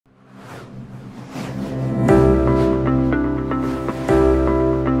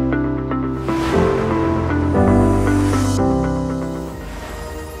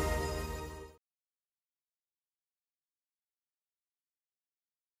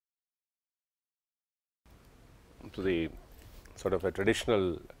to the sort of a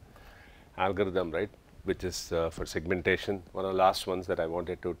traditional algorithm, right, which is for segmentation. One of the last ones that I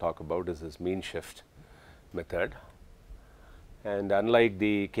wanted to talk about is this mean shift method. And unlike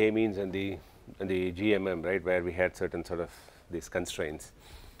the k-means and the GMM, right, where we had certain sort of these constraints,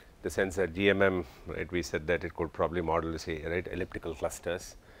 the sense that GMM, right, we said that it could probably model, say, right, elliptical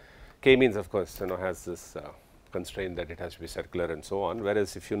clusters. K-means, of course, has this constraint that it has to be circular and so on.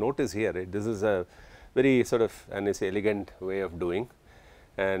 Whereas if you notice here, right, this is a very sort of elegant way of doing,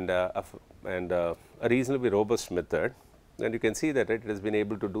 and a reasonably robust method. And you can see that, right, it has been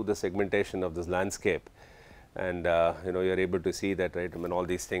able to do the segmentation of this landscape, and you are able to see that, right, all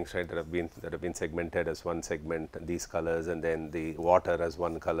these things, right, that have been segmented as one segment, and these colors, and then the water as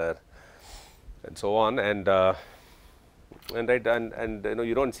one color, and so on, and right, and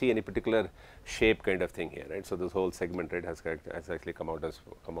you don't see any particular shape kind of thing here, right. So this whole segment, right, has actually come out as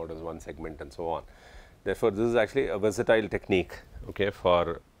one segment and so on. Therefore, this is actually a versatile technique, okay,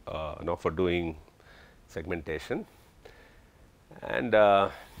 for for doing segmentation, and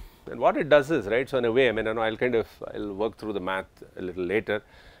what it does is, right. So in a way, I'll work through the math a little later,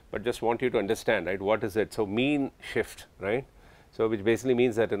 but just want you to understand, right, what is it. So mean shift, right. So which basically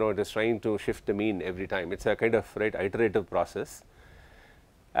means that it is trying to shift the mean every time. It's a kind of, right, iterative process,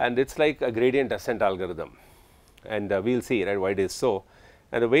 and it's like a gradient ascent algorithm, and we'll see, right, why it is so.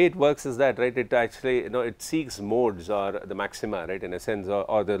 And the way it works is that, right, it actually it seeks modes or the maxima, right, in a sense,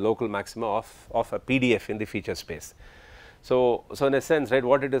 or the local maxima of a PDF in the feature space. So in a sense, right,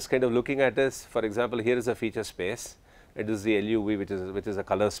 what it is kind of looking at is, for example, here is a feature space. It is the LUV, which is a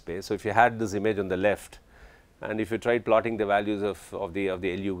color space. So if you had this image on the left, and if you tried plotting the values of the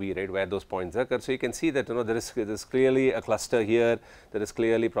LUV, right, where those points occur, so you can see that there is clearly a cluster here, there is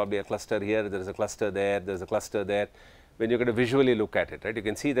clearly probably a cluster here, there is a cluster there, there is a cluster there. When you're going to visually look at it, right, you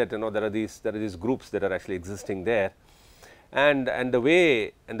can see that there are these groups that are actually existing there, and the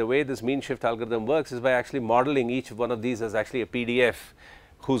way this mean shift algorithm works is by actually modeling each one of these as actually a PDF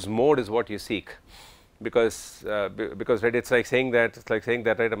whose mode is what you seek. Because right, it's like saying that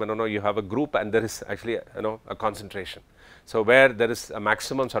right, you have a group and there is actually a concentration. So where there is a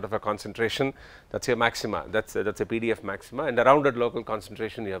maximum sort of a concentration, that's your maxima, that's a PDF maxima, and around that local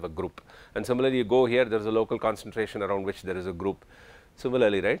concentration you have a group. And similarly, you go here, there is a local concentration around which there is a group.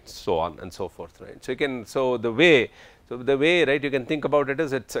 Similarly, right, so on and so forth, right. So you can the way right, you can think about it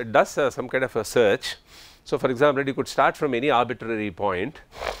is it does some kind of a search. So for example, right, you could start from any arbitrary point.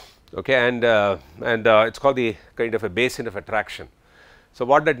 Okay, and it's called the kind of a basin of attraction. So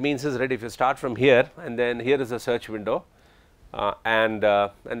what that means is, right, if you start from here, and then here is a search window, and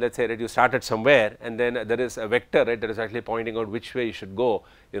let's say that you started somewhere, and then there is a vector, right, that is actually pointing out which way you should go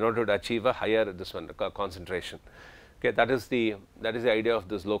in order to achieve a higher concentration. Okay, that is the idea of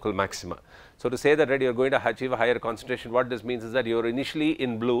this local maxima. So to say that, right, you are going to achieve a higher concentration, what this means is that you are initially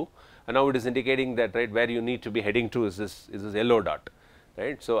in blue, and now it is indicating that, right, where you need to be heading to is this yellow dot.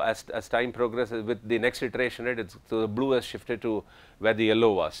 Right. So as time progresses with the next iteration, right, so the blue has shifted to where the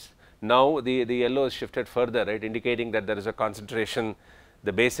yellow was. Now the yellow is shifted further, right, indicating that there is a concentration,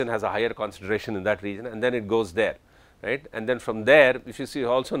 the basin has a higher concentration in that region, and then it goes there, right. And then from there, if you see,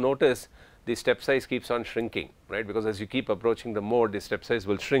 also notice the step size keeps on shrinking, right, because as you keep approaching the mode, the step size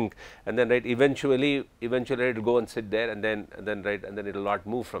will shrink, and then, right, eventually it will go and sit there, and then it will not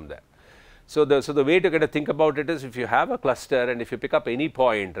move from there. So the way to kind of think about it is, if you have a cluster and if you pick up any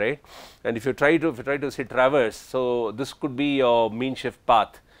point, right, and if you try to say traverse, so this could be your mean shift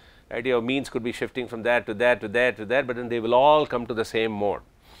path, right, your means could be shifting from there to there to there to there, but then they will all come to the same mode.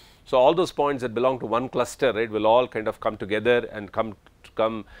 So all those points that belong to one cluster, right, will all kind of come together and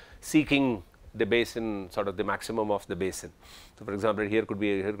come seeking the basin, sort of the maximum of the basin. So for example, here could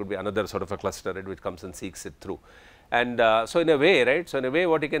be another sort of a cluster, right, which comes and seeks it through. And so in a way, right, so in a way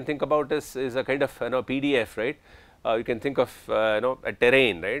what you can think about is a kind of PDF, right. You can think of a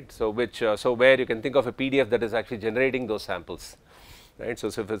terrain, right. So which so where you can think of a PDF that is actually generating those samples, right. So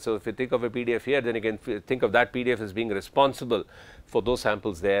if you think of a PDF here, then you can think of that PDF as being responsible for those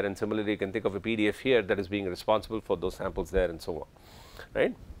samples there, and similarly you can think of a PDF here that is being responsible for those samples there, and so on,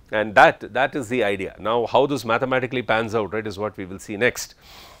 right. And that is the idea. Now how this mathematically pans out, right, is what we will see next.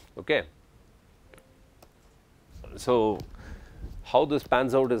 Okay. So how this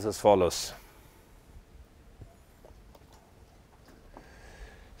pans out is as follows.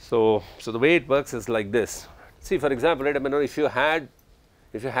 So the way it works is like this. See, for example, right, if you had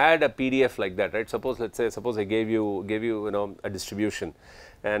a PDF like that, right, suppose I gave you a distribution,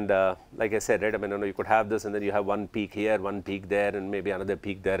 and like I said, right, you could have this, and then you have one peak here, one peak there, and maybe another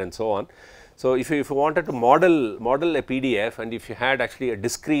peak there, and so on. So if you wanted to model a PDF, and if you had actually a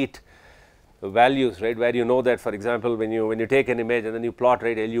discrete values, right, where you know that, for example, when you take an image and then you plot,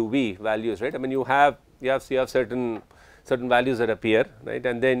 right, LUV values, right, I mean you have certain values that appear, right,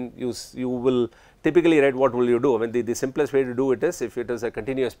 and then you will typically, right, what will you do? I mean the simplest way to do it is, if it is a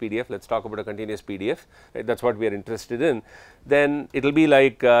continuous PDF, let us talk about a continuous PDF, right, that is what we are interested in, then it will be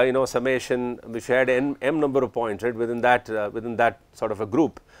like you know, summation, which had m number of points, right, within that sort of a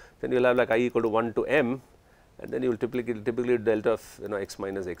group, then you will have like I equal to 1 to m, and then you will typically delta of, you know, x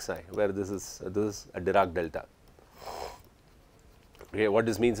minus xi, where this is a Dirac delta. Okay, what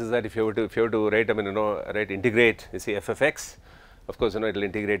this means is that if you were to write, I mean, you know, integrate, you see f of x, of course, you know, it will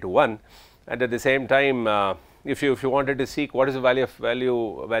integrate to 1, and at the same time, if you wanted to seek what is the value,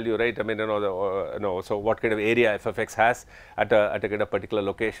 right, I mean, you know, so what kind of area f of x has at a kind of particular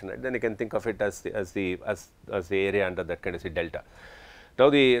location, right, then you can think of it as the area under that kind of, say, delta. Now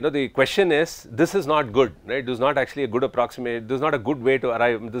the question is, this is not good, right? This is not actually a good approximation. This is not a good way to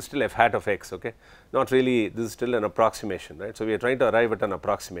arrive. This is still f hat of x, okay? Not really. This is still an approximation, right? So we are trying to arrive at an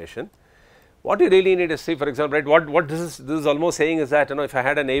approximation. What you really need to see, for example, right? What this is almost saying is that, you know, if I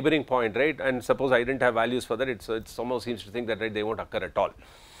had a neighboring point, right, and suppose I didn't have values for that, it almost seems to think that, right, they won't occur at all.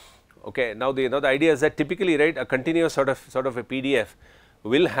 Okay. Now the idea is that typically, right, a continuous sort of a PDF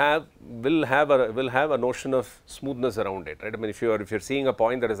will have a notion of smoothness around it, right. I mean, if you are seeing a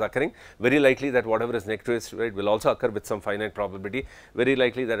point that is occurring, very likely that whatever is next to it, right, will also occur with some finite probability. Very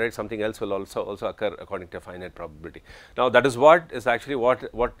likely that, right, something else will also occur according to finite probability. Now that is what is actually what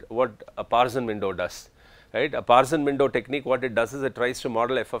a Parson window does, right. A Parson window technique, what it does is it tries to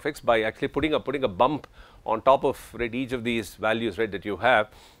model f of x by actually putting a bump on top of, right, each of these values, right, that you have.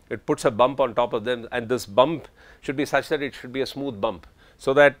 It puts a bump on top of them, and this bump should be such that it should be a smooth bump.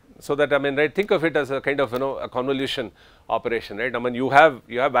 So that I mean, right, think of it as a kind of, you know, a convolution operation, right. I mean you have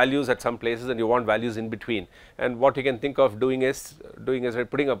values at some places and you want values in between, and what you can think of doing is right,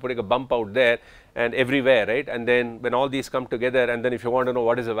 putting a bump out there and everywhere, right, and then when all these come together, and then if you want to know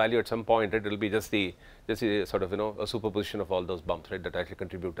what is the value at some point, it will be just the sort of, you know, a superposition of all those bumps, right, that actually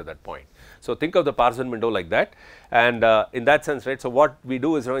contribute to that point. So think of the Parson window like that, and in that sense, right, so what we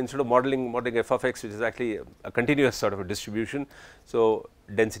do is, you know, instead of modeling f of x, which is actually a continuous sort of a distribution, so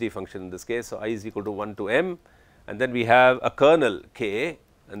density function in this case, so I is equal to 1 to m, and then we have a kernel k,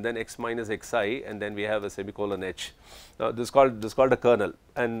 and then x minus xi, and then we have a semicolon h. Now this is called a kernel,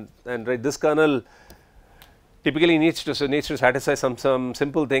 and right, this kernel typically needs to satisfy some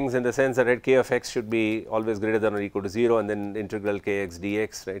simple things, in the sense that, right, k of x should be always greater than or equal to 0, and then integral kx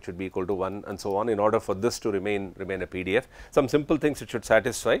dx, right, should be equal to 1, and so on, in order for this to remain a PDF. Some simple things it should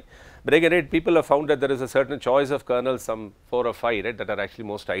satisfy, but again, right, people have found that there is a certain choice of kernels, some 4 or 5, right, that are actually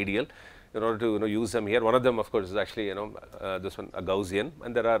most ideal in order to, you know, use them here. One of them, of course, is actually, you know, this one, a Gaussian,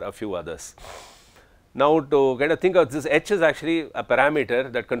 and there are a few others. Now to kind of think of this, h is actually a parameter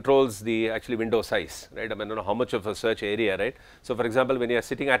that controls the actually window size, right. I mean, you know, how much of a search area, right. So for example, when you are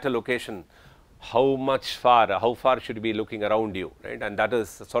sitting at a location, how far should you be looking around you, right, and that is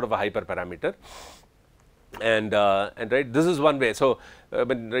sort of a hyperparameter. And right, this is one way. So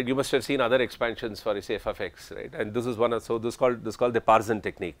right, you must have seen other expansions for, say, f of x, right, and this is one of, so this is called the Parson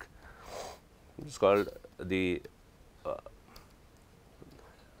technique. It's called the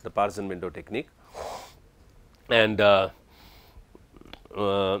Parson window technique, and in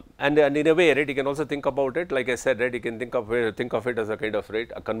a way, right, you can also think about it, like I said, right, you can think of it as a kind of,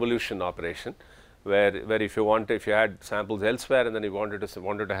 right, a convolution operation, where if you had samples elsewhere, and then you wanted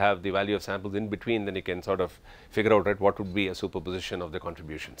to have the value of samples in between, then you can sort of figure out, right, what would be a superposition of the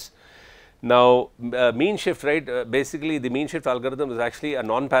contributions. Now mean shift, right, basically the mean shift algorithm is actually a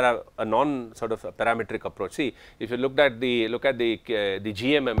non sort of a parametric approach. See, if you look at the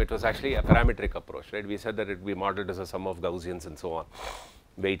GMM, it was actually a parametric approach, right. We said that it be modeled as a sum of Gaussians and so on,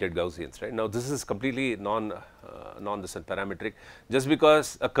 weighted Gaussians, right. Now this is completely parametric. Just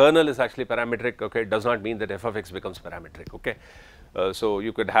because a kernel is actually parametric, okay, does not mean that f of x becomes parametric, okay. So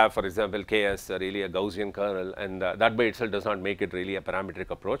you could have, for example, k as really a Gaussian kernel, and that by itself does not make it really a parametric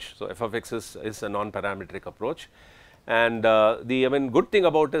approach. So f of x is a non-parametric approach, and I mean, good thing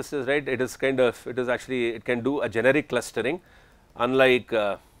about this is, right, it is can do a generic clustering, unlike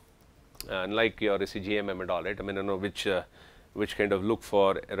your GMM and all, right. I mean, you know, which kind of look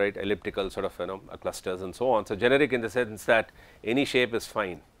for, right, elliptical sort of, you know, clusters and so on. So generic in the sense that any shape is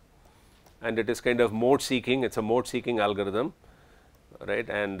fine, and it is kind of mode seeking. It's a mode seeking algorithm, right,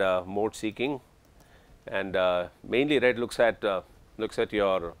 and mode seeking, and mainly, right, looks at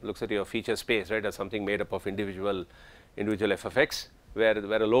your feature space, right, as something made up of individual f of x, where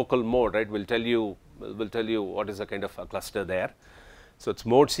a local mode, right, will tell you what is a kind of a cluster there. So it's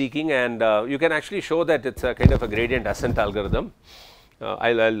mode seeking, and you can actually show that it's a kind of a gradient ascent algorithm,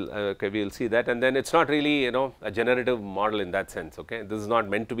 okay, we will see that, and then it's not really, you know, a generative model in that sense. Okay, this is not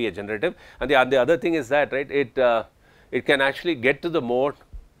meant to be a generative, and the other thing is that, right, it can actually get to the mode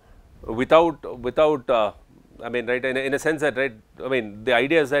without I mean, right, in a sense that, right, I mean, the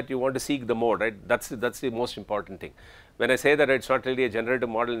idea is that you want to seek the mode, right, that's the most important thing. When I say that it's not really a generative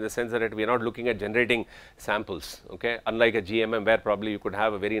model in the sense that we are not looking at generating samples, okay, unlike a GMM where probably you could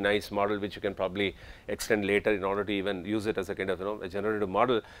have a very nice model which you can probably extend later in order to even use it as a kind of, you know, a generative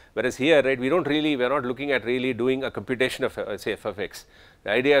model, whereas here, right, we are not looking at really doing a computation of say f of x. The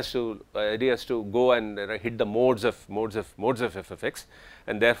idea is to go and hit the modes of f of x,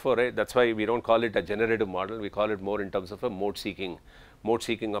 and therefore, right, that's why we don't call it a generative model, we call it more in terms of a mode seeking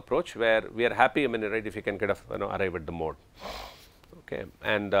approach, where we are happy, I mean, right, if you can kind of, you know, arrive at the mode. Okay,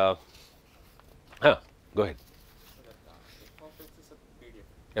 and go ahead.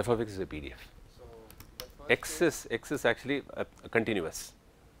 F of x is a PDF. So X is actually a continuous.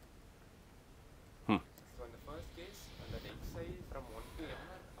 So in the first case, that xi from 1 to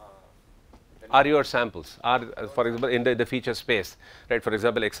m are your samples, are for example in the feature space, right? For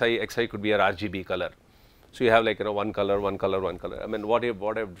example, xi could be a RGB color. So you have like, you know, one color. I mean, what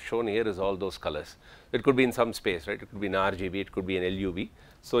I've shown here is all those colors. It could be in some space, right? It could be an RGB, it could be an LUV.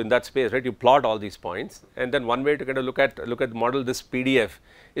 So in that space, right, you plot all these points, and then one way to kind of look at the model this PDF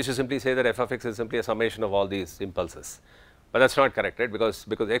is to simply say that f of x is simply a summation of all these impulses. But that's not correct, right? Because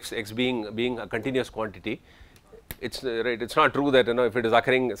x being a continuous quantity, it's right. It's not true that, you know, if it is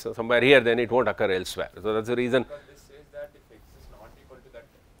occurring somewhere here, then it won't occur elsewhere. So that's the reason. But this says that if x is not equal to that,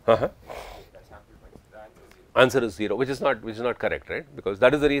 that sample point, the Answer is 0, which is not correct, right? Because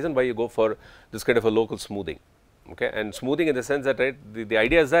that is the reason why you go for this kind of a local smoothing. Okay, and smoothing in the sense that, right, the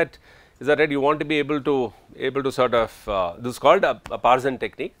idea is that right, you want to be able to sort of this is called a Parson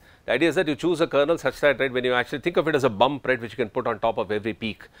technique. The idea is that you choose a kernel such that, right, when you actually think of it as a bump, right, which you can put on top of every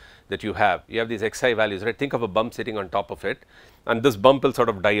peak that you have these xi values, right. Think of a bump sitting on top of it, and this bump will sort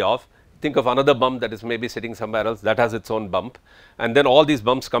of die off. Think of another bump that is maybe sitting somewhere else that has its own bump, and then all these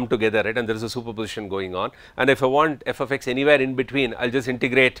bumps come together, right, and there is a superposition going on. And if I want f of x anywhere in between, I'll just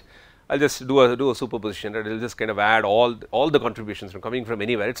integrate, I'll just do a superposition, right. It'll just kind of add all the contributions from coming from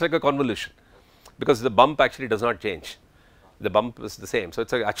anywhere. It's like a convolution, because the bump actually does not change. The bump is the same. So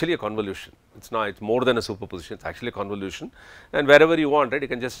it's actually a convolution. It's more than a superposition. It's actually a convolution, and wherever you want, right, you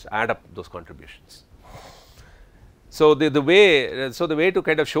can just add up those contributions. So the way to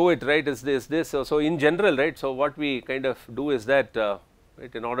kind of show it, right, is this. So in general, right, so what we kind of do is that,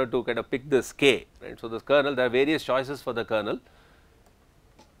 right, in order to kind of pick this k, right, so this kernel, there are various choices for the kernel.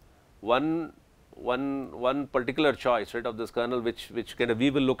 One particular choice, right, of this kernel, which kind of we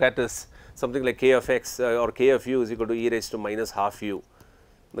will look at is something like k of x or k of u is equal to e raised to minus half u.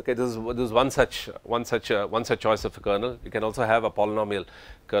 Okay, this is one such choice of a kernel. You can also have a polynomial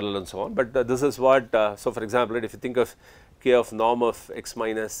kernel and so on, but this is what. So for example, right, if you think of k of norm of x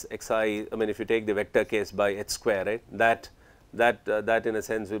minus xi, I mean, if you take the vector case by h square, right, that in a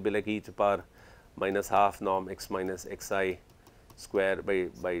sense will be like e to power minus half norm x minus xi square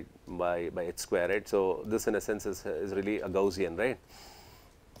by h square, right. So this in a sense is really a Gaussian, right.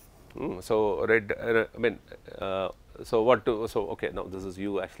 So right, I mean, so okay, now this is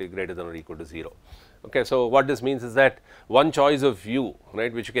u actually greater than or equal to 0. Okay, so what this means is that one choice of u,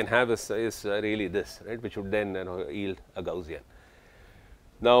 right, which you can have is really this, right, which would then, you know, yield a Gaussian.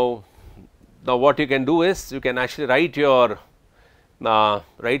 Now what you can do is you can actually write your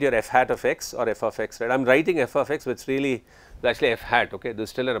f hat of x or f of x, right. I am writing f of x, which really is actually f hat. Okay, this is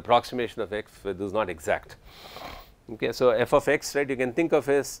still an approximation of x, this is not exact. Okay, so f of x, right, you can think of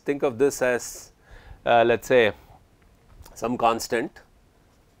this as let us say some constant,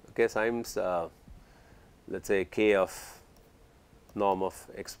 okay, times let us say k of norm of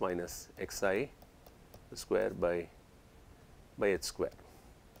x minus xi square by h square.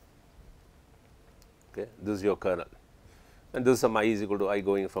 Okay, this is your kernel, and this is some I is equal to I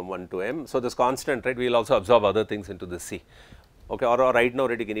going from 1 to m. So this constant, right, we will also absorb other things into the C. Okay, or right now,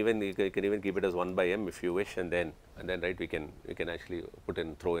 right, you can even keep it as 1 by m if you wish, and then right, we can actually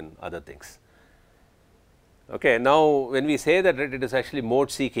throw in other things. Okay, now when we say that, right, it is actually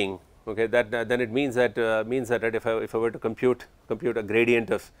mode seeking, okay, that then it means that right, if I were to compute a gradient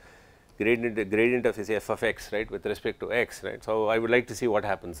of say f of x, right, with respect to x, right. So I would like to see what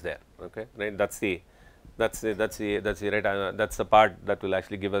happens there. Okay, right, that's the part that will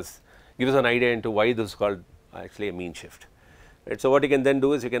actually give us an idea into why this is called actually a mean shift. Right. So what you can then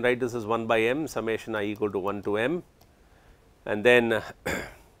do is you can write this as 1 by m summation I equal to 1 to m, and then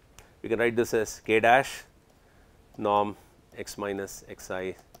you can write this as k dash norm x minus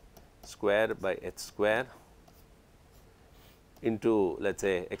xi square by h square into let us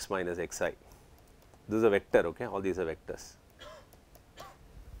say x minus xi. This is a vector, okay, all these are vectors.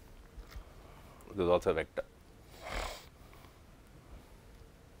 This is also a vector,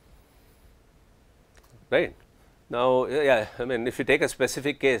 right. Now, yeah, I mean if you take a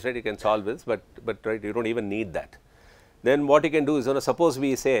specific case, right, you can solve this, but right, you do not even need that. Then what you can do is, suppose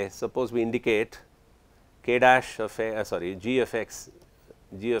we indicate k dash of a, g of x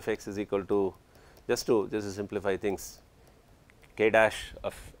is equal to, just to simplify things, k dash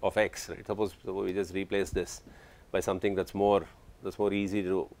of x, right. Suppose we just replace this by something that's more easy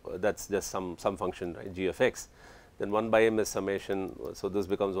to, that's just some function, right, g of x. Then 1 by m is summation, so this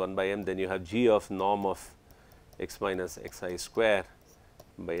becomes 1 by m. Then you have g of norm of x minus xi square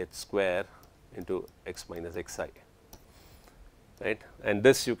by h square into x minus xi, right. And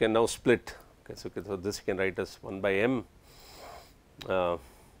this you can now split. Okay, so this you can write as 1 by m.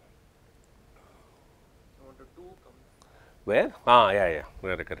 Where? Yeah,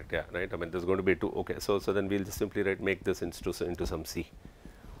 correct. Yeah, right. I mean, there's going to be 2. Okay, so then we'll just simply make this into some c.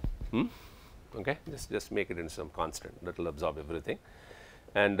 Okay, just make it into some constant that will absorb everything.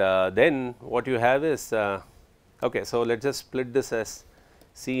 And then what you have is, okay, so let's just split this as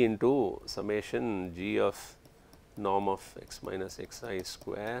c into summation g of norm of x minus xi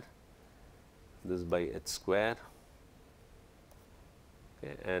square, this by h square,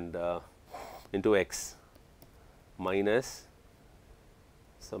 okay, and into x minus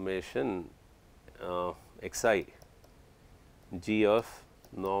summation xi g of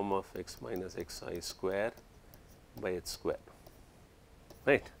norm of x minus xi square by h square,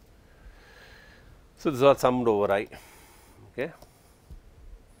 right. So, this is all summed over I, okay.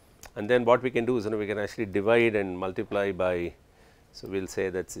 And then what we can do is, we can actually divide and multiply by, so we will say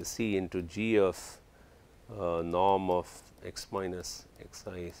that is c into g of norm of x minus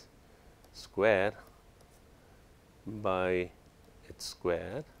xi square by h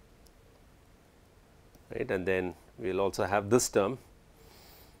square, right. And then we will also have this term,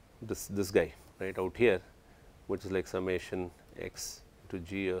 this guy, right, out here, which is like summation x to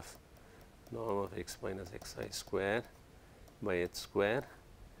g of norm of x minus xi square by h square.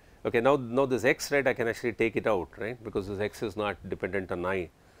 Okay, now this x, right, I can actually take it out, right, because this x is not dependent on I, I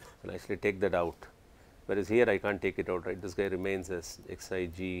will actually take that out, whereas here I can't take it out, right. This guy remains as xi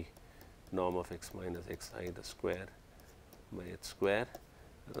g norm of x minus xi the square by h square.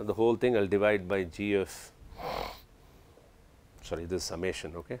 The whole thing I will divide by g of, sorry, this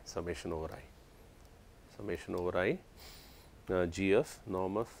summation, okay, summation over I, g of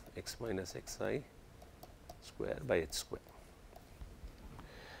norm of x minus xi square by h square.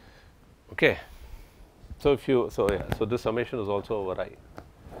 Okay. So, if you, so this summation is also over I.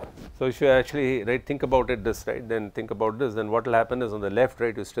 So, if you actually, right, think about it this, right, then think about this, then what will happen is on the left,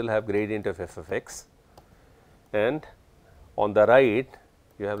 right, you still have gradient of f of x, and on the right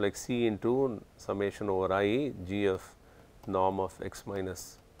you have like c into summation over I g of norm of x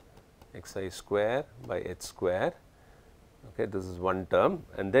minus xi square by h square, okay, this is one term,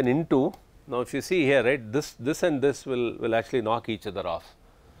 and then into, now if you see here, right, this and this will actually knock each other off,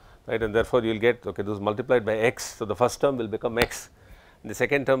 right, and therefore you will get, okay, this is multiplied by x. So, the first term will become x, the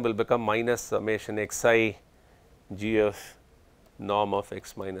second term will become minus summation xi g of norm of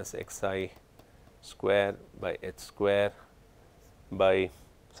x minus xi square by h square by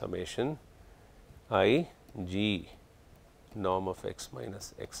summation I g norm of x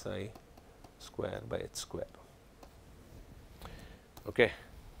minus xi square by h square, okay,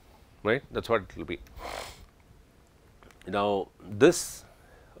 right, that is what it will be. Now, this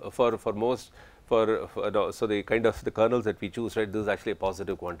for most, so the kind of the kernels that we choose, right, this is actually a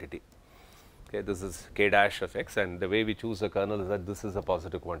positive quantity, okay, this is k dash of x, and the way we choose a kernel is that this is a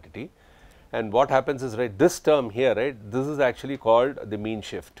positive quantity. And what happens is, right, this term here, right, this is actually called the mean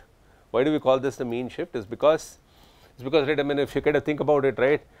shift. Why do we call this the mean shift? Is because, right, I mean, if you kind of think about it,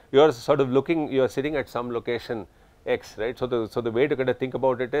 right, you are sort of looking, you are sitting at some location x, right. So, the way to kind of think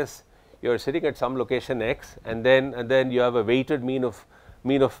about it is, you are sitting at some location x, and then you have a weighted mean of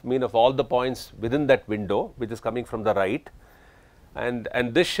all the points within that window, which is coming from the right,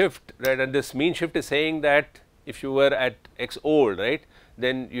 and this shift, right, and this mean shift is saying that if you were at x old, right,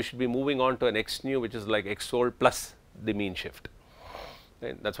 then you should be moving on to an x new, which is like x old plus the mean shift,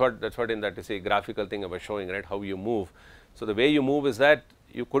 right. That's what in that is a graphical thing I was showing, right, how you move. So, the way you move is that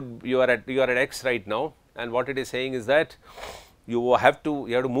you are at x right now, and what it is saying is that you have to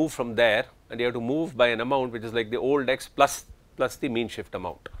move from there, and you have to move by an amount which is like the old x plus the mean shift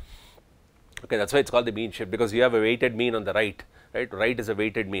amount, okay. That is why it is called the mean shift, because you have a weighted mean on the right, right is a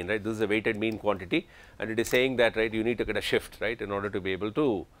weighted mean, right, this is a weighted mean quantity, and it is saying that, right, you need to get a shift, right, in order to be able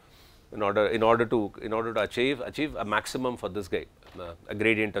to in order to achieve a maximum for this guy, a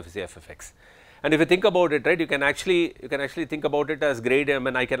gradient of say f of x. And if you think about it, right, you can actually think about it as gradient. I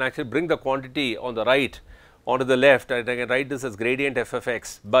mean, I can actually bring the quantity on the right onto the left, and I can write this as gradient f of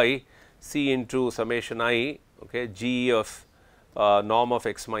x by c into summation I, okay, g of norm of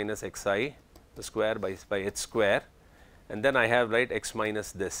x minus xi the square by h square, and then I have, right, x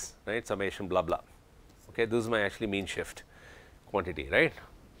minus this, right, summation blah blah. Okay, this is my actually mean shift quantity, right.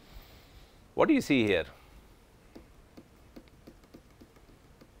 What do you see here?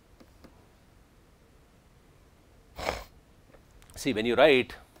 See, when you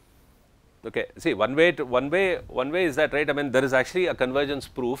write, okay, see, one way is that, right, I mean, there is actually a convergence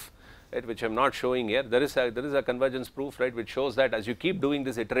proof, right, which I am not showing here. There is a convergence proof, right, which shows that as you keep doing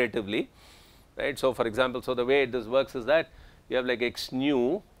this iteratively, right. So, for example, so the way this works is that you have like x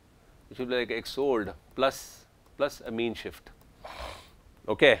new, which will be like x old plus a mean shift.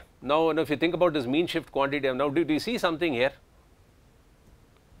 Okay. Now, if you think about this mean shift quantity, now do you see something here?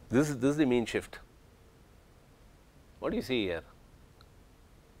 This is the mean shift. What do you see here?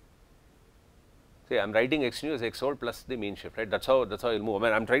 See, I am writing x new as x old plus the mean shift, right. That's how you'll move. I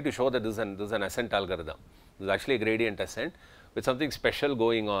mean, I am trying to show that this is an ascent algorithm. This is actually a gradient ascent with something special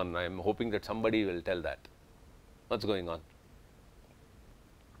going on. I am hoping that somebody will tell that. What's going on?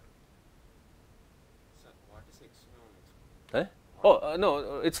 Sir, what is x new? Oh,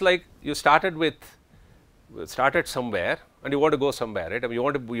 no, it's like you started somewhere and you want to go somewhere, right. I mean, you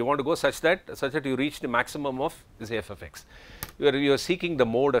want to go such that you reach the maximum of this f of x. You are seeking the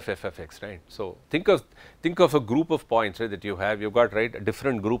mode of f of x, right. So, think of a group of points, right, that you've got, right,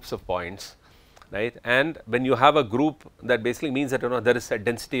 different groups of points, right, and when you have a group, that basically means that, you know, there is a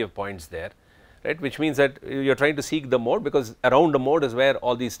density of points there, right, which means that you are trying to seek the mode, because around the mode is where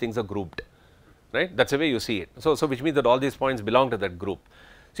all these things are grouped, right. That is the way you see it. So, which means that all these points belong to that group.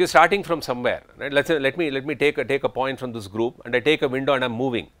 So, you are starting from somewhere, right. Let me take a point from this group, and I take a window and I am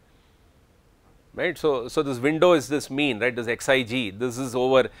moving, right. So, this window is this mean, right, this xig, this is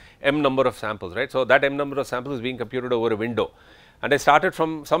over m number of samples, right. So, that m number of samples is being computed over a window, and I started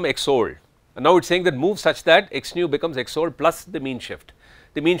from some x old, and now it is saying that move such that x new becomes x old plus the mean shift.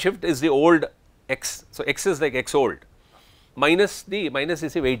 The mean shift is the old x, so x is like x old minus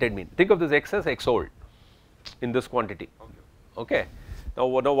is the weighted mean. Think of this x as x old in this quantity. Okay. Now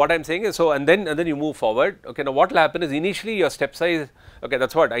what I am saying is, so and then you move forward. Okay. Now what will happen is, initially your step size. Okay,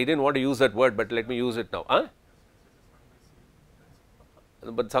 that's what I didn't want to use that word, but let me use it now.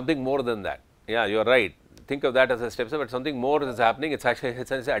 But something more than that. Yeah, you are right. Think of that as a step size, but something more is happening. It's actually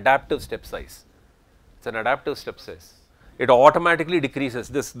it's an adaptive step size. It's an adaptive step size. It automatically decreases.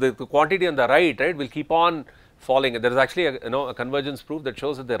 The quantity on the right will keep on falling. There is actually a convergence proof that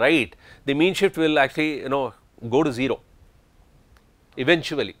shows that the mean shift will actually go to 0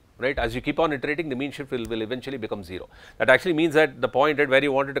 eventually, right. As you keep on iterating, the mean shift will eventually become 0. That actually means that the point at where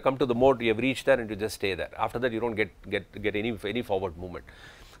you wanted to come to the mode, you have reached there and you just stay there. After that, you don't get any forward movement.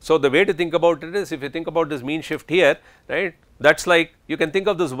 So, the way to think about it is, if you think about this mean shift here, right, that's like, you can think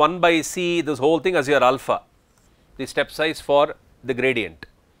of this 1 by c, this whole thing as your alpha, the step size for the gradient.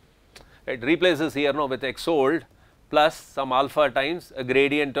 It replaces here with x old plus some alpha times a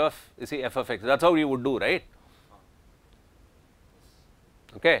gradient of, you see, f of x. That is how you would do, right.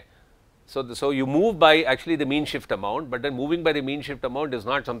 Okay. So, you move by actually the mean shift amount, but then moving by the mean shift amount is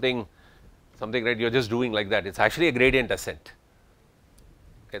not something right, you are just doing like that. It is actually a gradient ascent.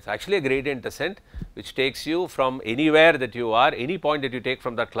 Okay, it is actually a gradient ascent which takes you from anywhere that you are, any point that you take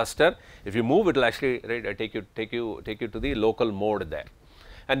from that cluster. If you move, it will actually take you to the local mode there.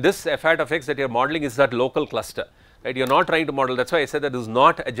 And this f hat of x that you are modeling is that local cluster, right. You are not trying to model. That is why I said that this is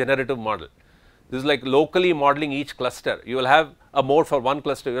not a generative model. This is like locally modeling each cluster. You will have a mode for one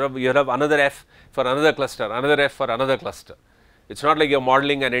cluster, you have another f for another cluster, another f for another cluster. It is not like you are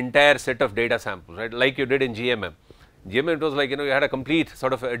modeling an entire set of data samples, right, like you did in GMM. GMM, it was like, you had a complete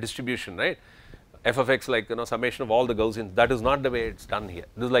sort of a distribution, right, f of x, like, summation of all the Gaussians. That is not the way it is done here.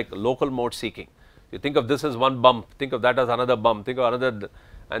 This is like local mode seeking. You think of this as one bump, think of that as another bump, think of another,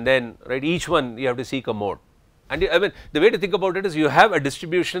 and then, right, each one you have to seek a mode. And I mean, the way to think about it is, you have a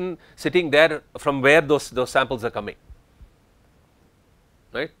distribution sitting there from where those samples are coming,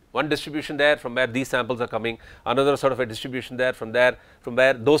 right. One distribution there from where these samples are coming, another sort of a distribution there from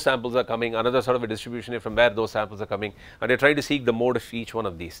where those samples are coming, another sort of a distribution from where those samples are coming, and you try to seek the mode of each one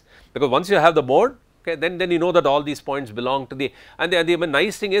of these. Because once you have the mode, okay, then you know that all these points belong to the, and the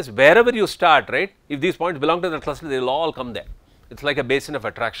nice thing is, wherever you start, right, if these points belong to the cluster, they will all come there. It is like a basin of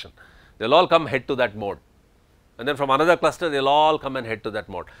attraction. They will all come head to that mode. And then from another cluster, they will all come and head to that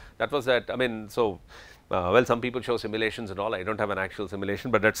mode. That was that. I mean, so Well, some people show simulations and all. I don't have an actual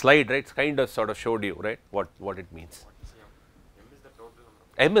simulation, but that slide, right, kind of sort of showed you, right, what it means. M is the total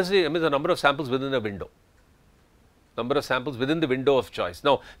number. M is the number of samples within a window. Number of samples within the window of choice.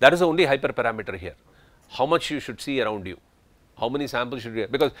 Now, that is the only hyperparameter here. How much you should see around you? How many samples should you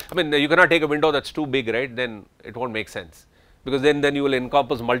have? Because I mean, you cannot take a window that's too big, right? Then it won't make sense, because then you will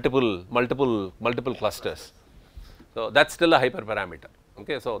encompass multiple clusters. So that's still a hyperparameter.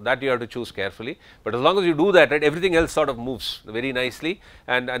 Okay, so that you have to choose carefully. But as long as you do that, right, everything else sort of moves very nicely,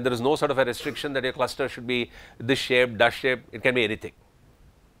 and there is no sort of a restriction that your cluster should be this shape, that shape. It can be anything.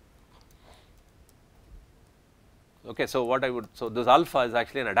 Okay, so what I would, so this alpha is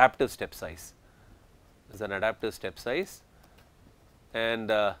actually an adaptive step size. It's an adaptive step size, and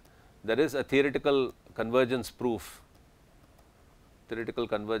there is a theoretical convergence proof. Theoretical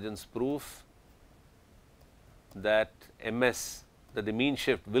convergence proof that MS, that the mean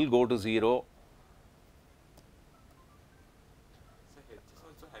shift will go to 0. So H is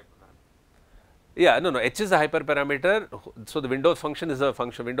also hyperparameter. Yeah, no, H is a hyperparameter. So the window function is a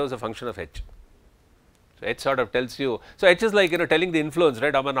function. Window is a function of H. So H sort of tells you. So H is like, you know, telling the influence,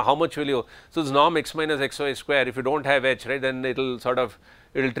 right? I mean, how much will you? So this norm x minus xy square. If you don't have H, right, then it will sort of,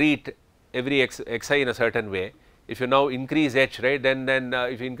 it will treat every xi in a certain way. If you now increase H, right, then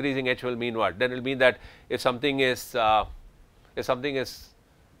if increasing H will mean what? Then it will mean that if something is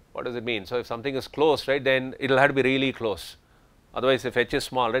what does it mean? So if something is close, right, then it will have to be really close. Otherwise, if H is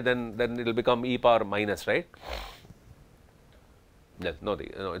small, right, then it will become e power minus, right? Yes, no,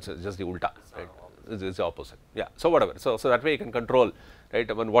 it's just the ulta, right? It's the opposite. Yeah. So whatever. So that way you can control,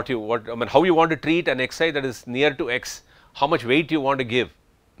 right? I mean, how you want to treat an xi that is near to x, how much weight you want to give,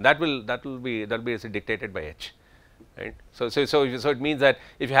 that will be dictated by H, right? So it means that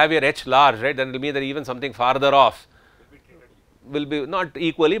if you have your H large, right, then it will mean that even something farther off will be not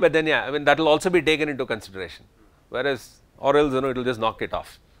equally, but then yeah, I mean, that will also be taken into consideration. Whereas, or else, you know, it will just knock it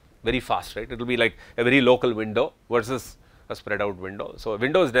off very fast, right? It will be like a very local window versus a spread out window. So a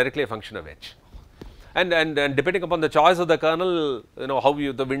window is directly a function of H, and depending upon the choice of the kernel, you know, how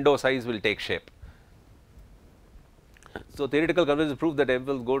the window size will take shape. So theoretical convergence prove that M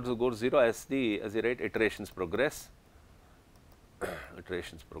will go to 0 as the rate iterations progress.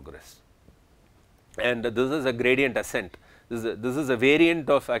 Iterations progress, and this is a gradient ascent. This is a variant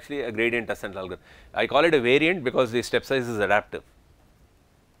of actually a gradient ascent algorithm. I call it a variant because the step size is adaptive.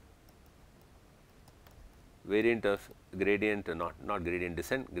 Variant of gradient, not gradient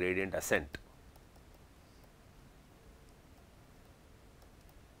descent, gradient ascent.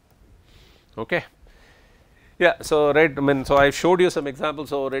 Okay. Yeah. So right, I mean, so I showed you some examples.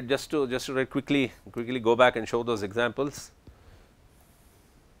 So right, just to right, quickly go back and show those examples.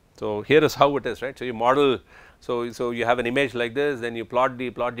 So here is how it is, right? So you model. So you have an image like this, then you plot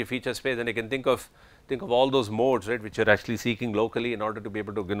the feature space, and you can think of all those modes, right, which you are actually seeking locally in order to be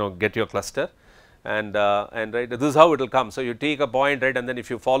able to, you know, get your cluster, and right, this is how it will come. So you take a point, right, and then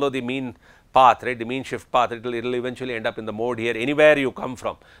if you follow the mean path, right, the mean shift path, it will eventually end up in the mode here anywhere you come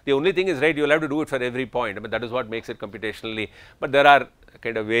from. The only thing is, right, you will have to do it for every point. I mean, that is what makes it computationally, but there are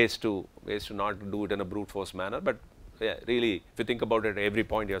kind of ways to not do it in a brute force manner. But yeah, really, if you think about it, every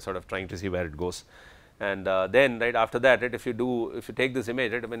point you are sort of trying to see where it goes. And then right after that, right, if you take this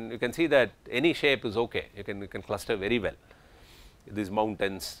image, right, I mean, you can see that any shape is okay. You can cluster very well these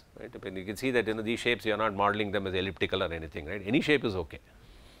mountains, right. I mean, you can see that, you know, these shapes you are not modeling them as elliptical or anything, right. Any shape is okay.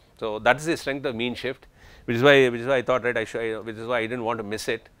 So that is the strength of mean shift, which is why I thought, right, which is why I didn't want to miss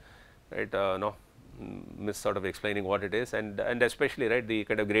it, right. Miss sort of explaining what it is, and especially, right, the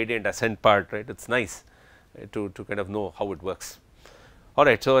kind of gradient ascent part, right. It's nice, right, to kind of know how it works. All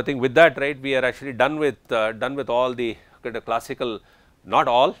right, so I think with that, right, we are actually done with all the kind of classical, not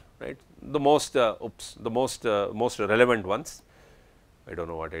all, right, the most most relevant ones. I don't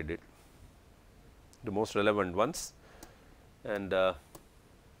know what I did. The most relevant ones, and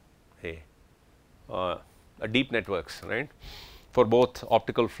hey, deep networks, right, for both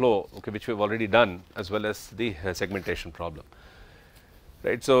optical flow, okay, which we have already done, as well as the segmentation problem.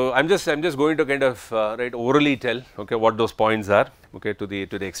 Right. So I'm just going to kind of right, orally tell, okay, what those points are, okay, to the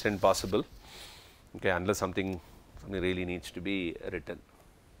extent possible, okay, unless something really needs to be written,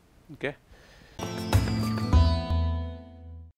 okay.